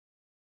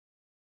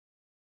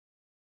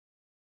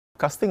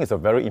Casting is a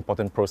very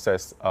important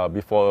process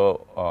before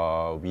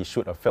we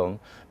shoot a film,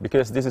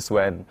 because this is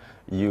when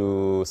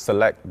you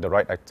select the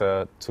right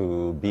actor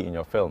to be in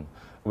your film.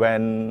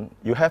 When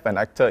you have an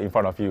actor in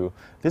front of you,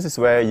 this is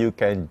where you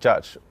can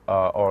judge,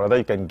 or rather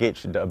you can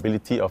gauge the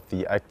ability of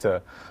the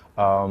actor,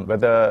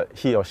 whether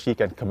he or she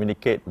can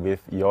communicate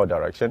with your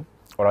direction,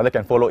 or rather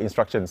can follow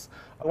instructions.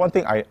 One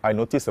thing I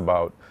notice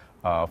about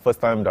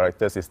first-time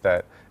directors is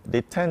that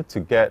they tend to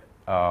get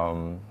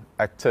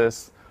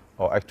actors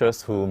or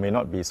actors who may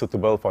not be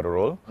suitable for the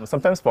role.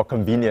 Sometimes for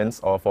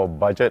convenience or for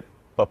budget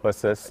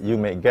purposes, you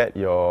may get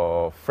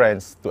your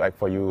friends to act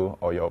for you,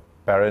 or your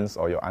parents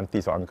or your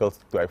aunties or uncles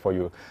to act for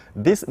you.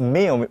 This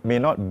may or may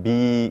not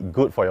be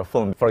good for your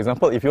film. For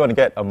example, if you want to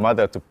get a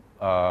mother to,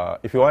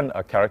 if you want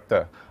a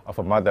character of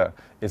a mother,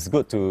 it's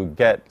good to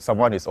get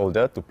someone who's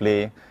older to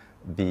play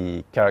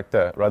the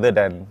character, rather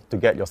than to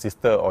get your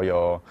sister or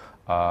your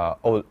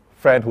old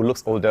friend who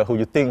looks older, who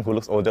you think who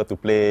looks older, to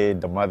play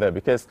the mother,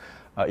 because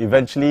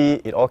eventually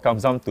it all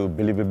comes down to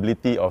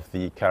believability of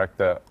the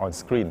character on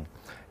screen.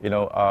 You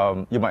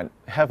know, you might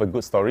have a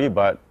good story,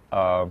 but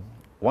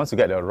once you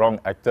get the wrong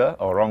actor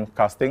or wrong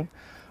casting,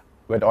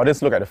 when the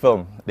audience look at the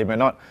film, they may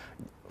not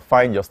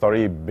find your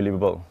story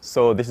believable.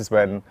 So this is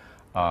when,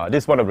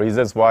 this is one of the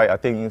reasons why I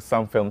think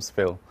some films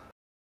fail.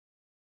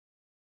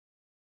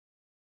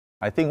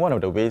 I think one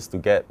of the ways to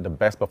get the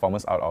best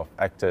performance out of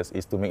actors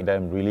is to make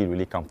them really,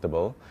 really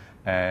comfortable.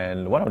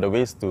 And one of the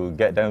ways to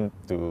get them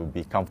to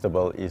be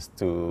comfortable is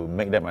to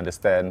make them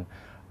understand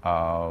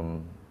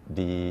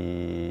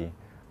the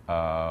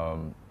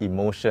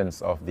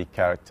emotions of the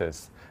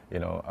characters, you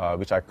know,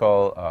 which I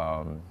call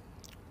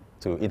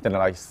to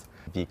internalize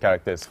the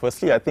characters.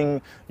 Firstly, I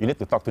think you need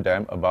to talk to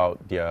them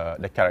about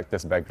the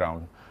character's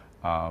background.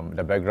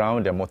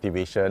 Their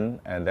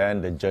motivation, and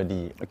then the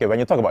journey. Okay, when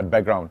you talk about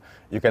background,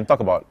 you can talk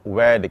about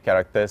where the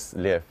characters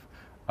live,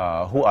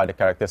 who are the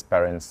characters'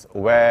 parents,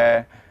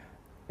 where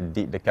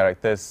did the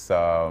characters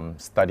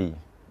study,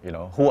 you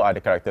know, who are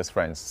the characters'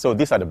 friends. So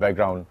these are the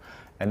background.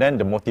 And then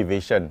the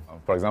motivation.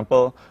 For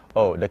example,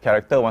 oh, the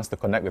character wants to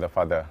connect with the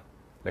father.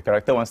 The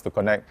character wants to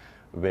connect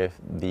with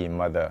the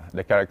mother.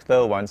 The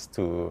character wants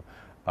to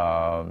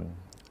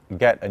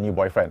get a new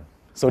boyfriend.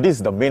 So this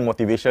is the main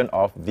motivation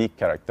of the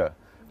character,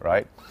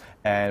 right?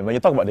 And when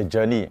you talk about the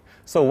journey,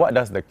 so what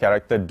does the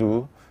character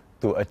do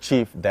to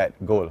achieve that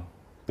goal?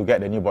 To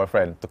get the new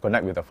boyfriend, to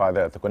connect with the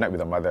father, to connect with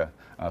the mother.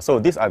 So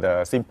these are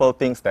the simple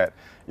things that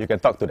you can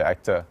talk to the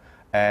actor.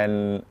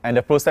 And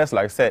the process,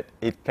 like I said,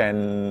 it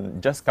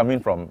can just come in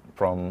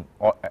from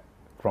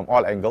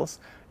all angles.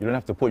 You don't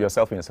have to put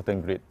yourself in a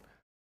certain grid.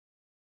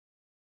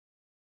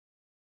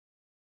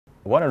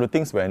 One of the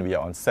things when we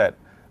are on set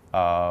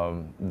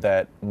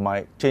that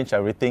might change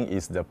everything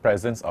is the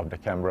presence of the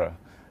camera.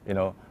 You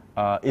know,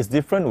 it's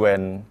different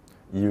when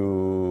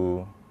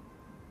you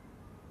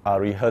are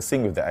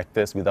rehearsing with the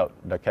actors without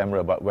the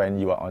camera, but when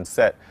you are on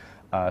set,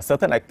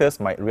 certain actors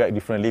might react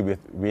differently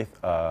with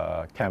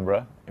a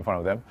camera in front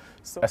of them.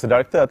 So as a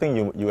director, I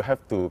think you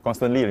have to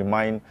constantly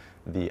remind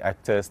the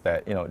actors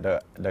that, you know,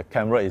 the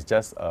camera is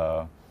just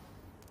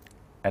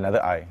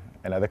another eye,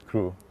 another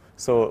crew.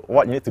 So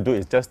what you need to do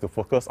is just to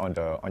focus on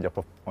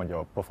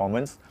your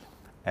performance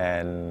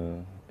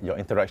and your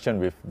interaction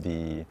with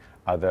the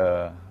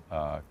other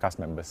cast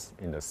members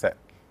in the set.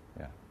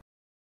 Yeah.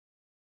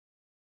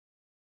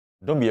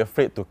 Don't be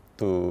afraid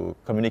to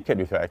communicate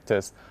with your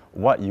actors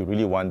what you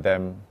really want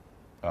them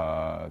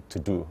to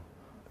do.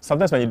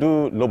 Sometimes when you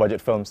do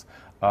low-budget films,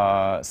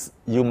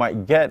 you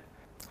might get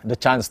the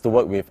chance to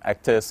work with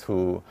actors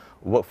who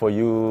work for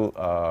you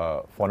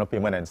for no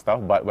payment and stuff,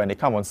 but when they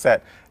come on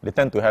set, they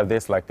tend to have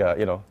this, like,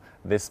 you know,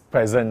 this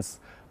presence.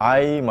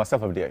 I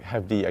myself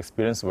have the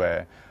experience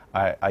where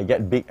I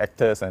get big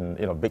actors and,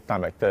 you know,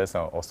 big-time actors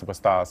or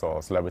superstars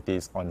or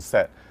celebrities on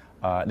set.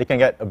 They can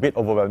get a bit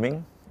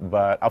overwhelming,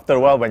 but after a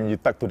while, when you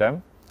talk to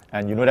them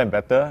and you know them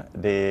better,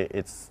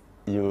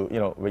 you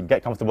know, we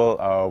get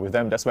comfortable with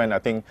them. That's when I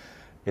think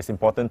it's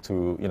important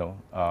to, you know,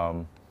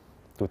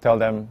 to tell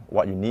them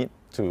what you need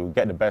to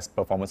get the best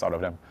performance out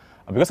of them.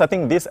 Because I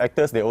think these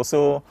actors, they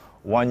also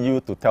want you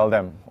to tell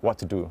them what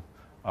to do.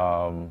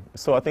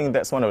 So I think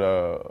that's one of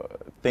the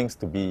things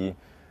to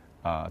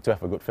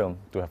have a good film,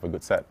 to have a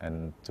good set,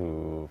 and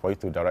for you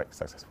to direct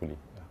successfully.